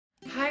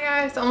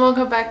guys, and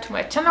welcome back to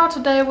my channel.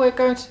 Today we're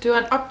going to do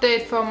an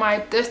update for my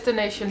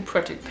destination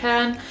project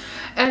pan,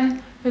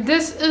 and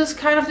this is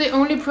kind of the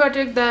only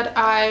project that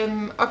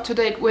I'm up to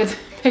date with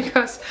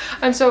because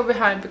I'm so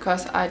behind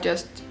because I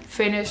just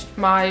finished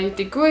my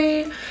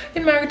degree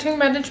in marketing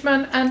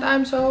management and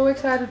I'm so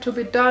excited to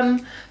be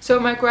done. So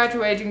my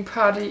graduating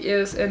party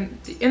is in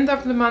the end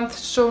of the month,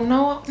 so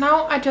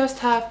now I just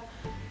have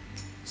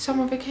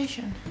summer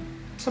vacation.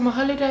 Summer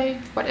holiday,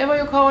 whatever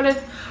you call it.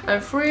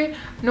 I'm free,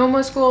 no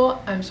more school.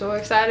 I'm so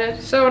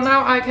excited. So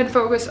now I can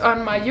focus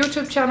on my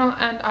YouTube channel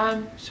and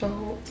I'm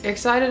so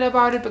excited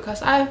about it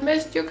because I've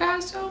missed you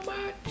guys so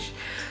much.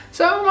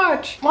 So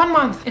much. 1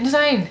 month.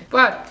 Insane.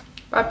 But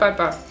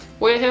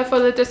we're here for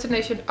the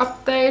destination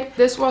update.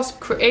 This was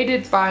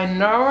created by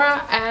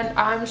Nora and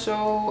I'm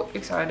so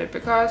excited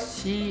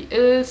because she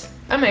is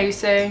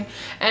amazing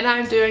and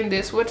I'm doing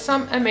this with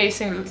some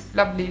amazing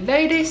lovely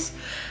ladies.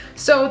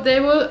 So they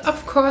will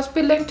of course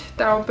be linked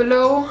down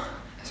below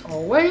as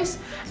always,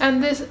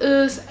 and this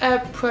is a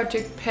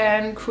project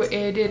pan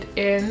created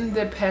in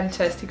the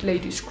Fantastic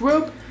Ladies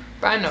group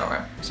by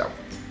Nora. So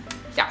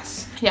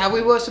yes, yeah,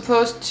 we were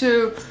supposed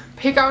to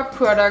pick out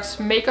products,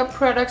 makeup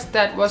products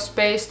that was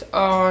based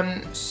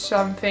on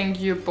something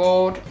you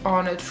bought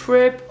on a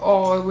trip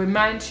or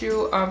reminds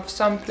you of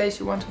some place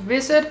you want to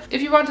visit.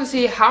 If you want to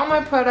see how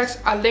my products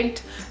are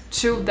linked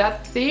to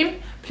that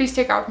theme, please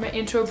check out my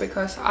intro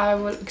because I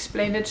will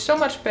explain it so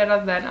much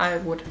better than I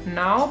would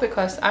now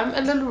because I'm a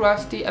little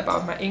rusty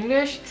about my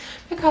English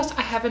because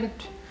I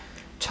haven't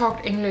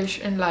talked English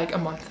in like a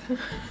month.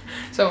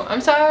 So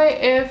I'm sorry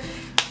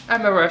if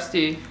I'm a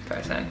rusty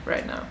person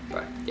right now,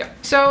 but yeah.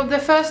 So the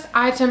first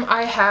item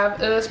I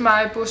have is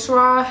my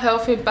Bourjois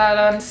Healthy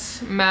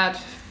Balance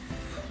Matte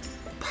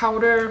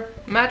Powder,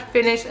 Matte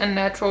Finish and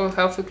Natural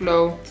Healthy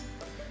Glow.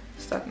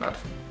 Is that not?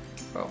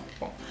 Oh.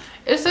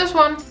 Is this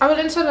one. I will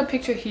insert a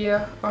picture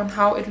here on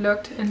how it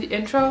looked in the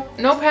intro.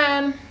 No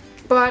pan,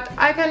 but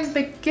I can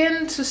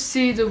begin to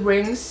see the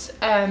rings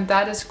and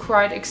that is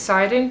quite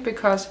exciting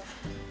because,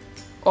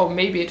 or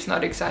maybe it's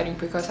not exciting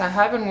because I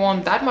haven't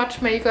worn that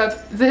much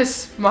makeup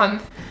this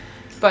month,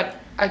 but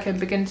I can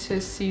begin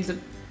to see the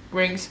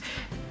rings.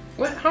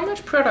 Well, how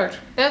much product?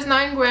 There's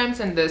 9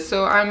 grams in this,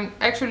 so I'm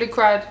actually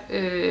quite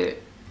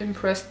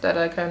impressed that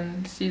I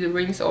can see the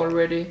rings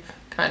already,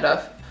 kind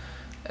of.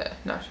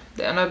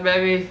 They're not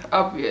very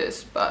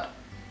obvious, but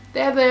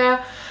they're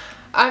there.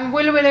 I'm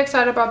really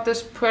excited about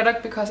this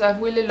product because I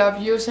really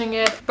love using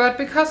it, but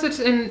because it's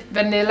in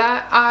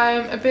vanilla,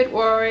 I'm a bit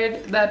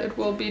worried that it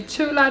will be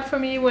too light for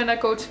me when I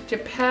go to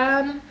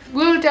Japan.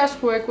 We'll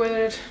just work with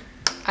it.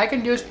 I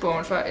can use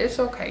bronzer, it's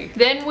okay.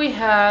 Then we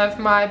have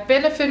my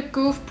Benefit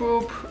Goof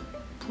Proof.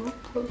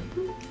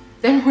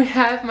 Then we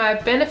have my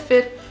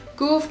Benefit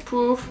Goof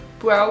Proof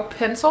Brow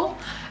Pencil,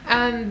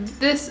 and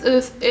this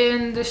is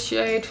in the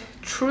shade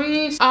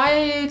Trees.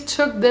 I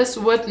took this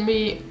with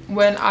me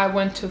when I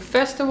went to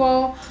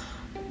festival,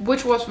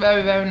 which was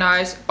very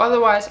nice.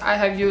 Otherwise I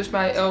have used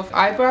my e.l.f.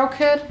 eyebrow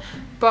kit,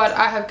 but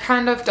I have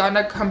kind of done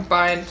a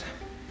combined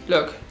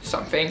look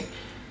something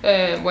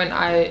when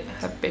I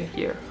have been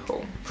here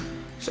home.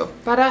 So,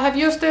 but I have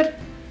used it,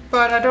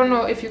 but I don't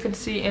know if you can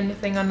see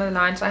anything on the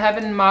lines. I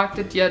haven't marked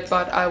it yet,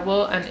 but I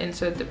will and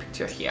insert the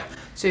picture here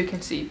so you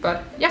can see.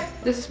 But yeah,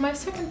 this is my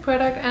second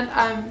product and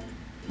I'm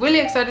really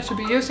excited to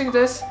be using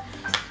this.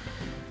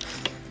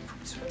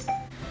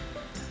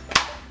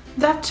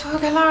 That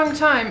took a long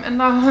time and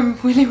now I'm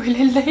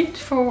really late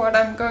for what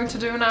I'm going to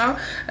do now.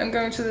 I'm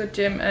going to the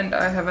gym and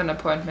I have an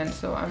appointment,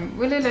 so I'm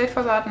really late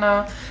for that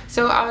now.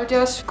 So I'll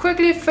just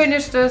quickly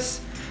finish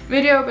this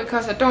video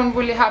because I don't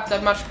really have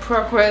that much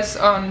progress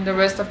on the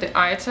rest of the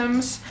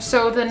items.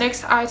 So the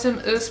next item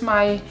is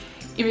my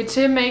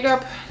Emite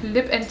makeup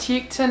lip and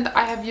cheek tint.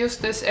 I have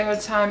used this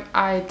every time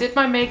I did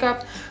my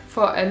makeup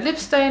for a lip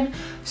stain,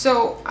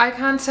 so I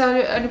can't tell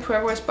you any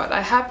progress, but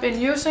I have been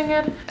using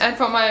it. And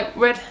for my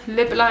red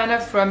lip liner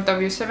from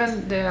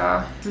W7,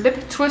 the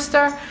lip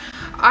twister,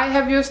 I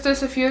have used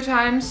this a few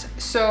times,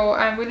 so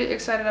I'm really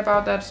excited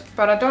about that,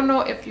 but I don't know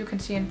if you can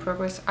see in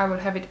progress. I will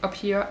have it up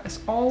here as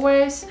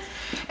always.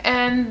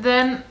 And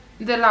then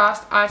the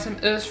last item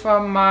is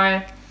from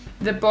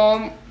the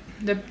Balm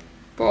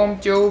Balm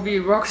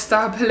Jobi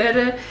Rockstar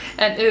palette,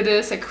 and it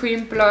is a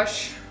cream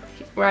blush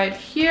right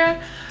here.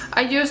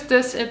 I used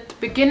this at the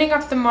beginning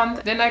of the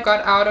month, then I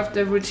got out of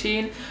the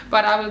routine,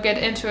 but I will get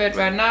into it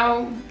right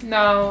now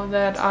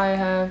that I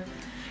have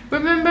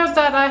remembered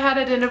that I had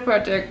it in the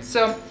project.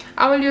 So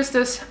I will use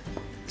this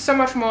so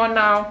much more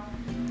now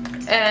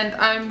and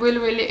I'm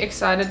really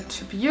excited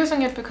to be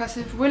using it because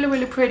it's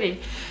really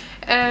pretty.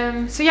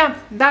 So yeah,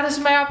 that is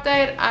my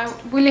update. I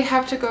really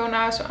have to go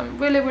now, so I'm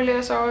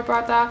really sorry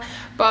about that,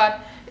 but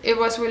it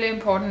was really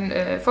important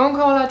phone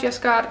call I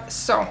just got.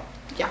 So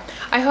yeah,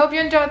 I hope you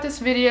enjoyed this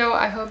video.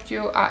 I hope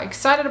you are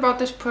excited about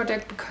this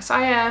project, because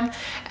I am.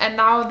 And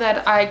now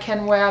that I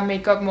can wear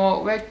makeup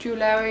more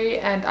regularly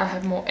and I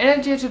have more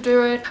energy to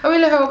do it, I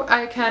really hope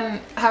I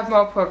can have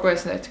more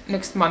progress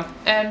next month.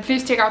 And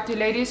please check out the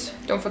ladies,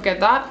 don't forget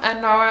that,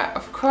 and Nora,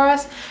 of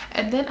course.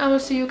 And then I will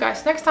see you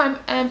guys next time,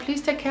 and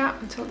please take care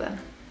until then.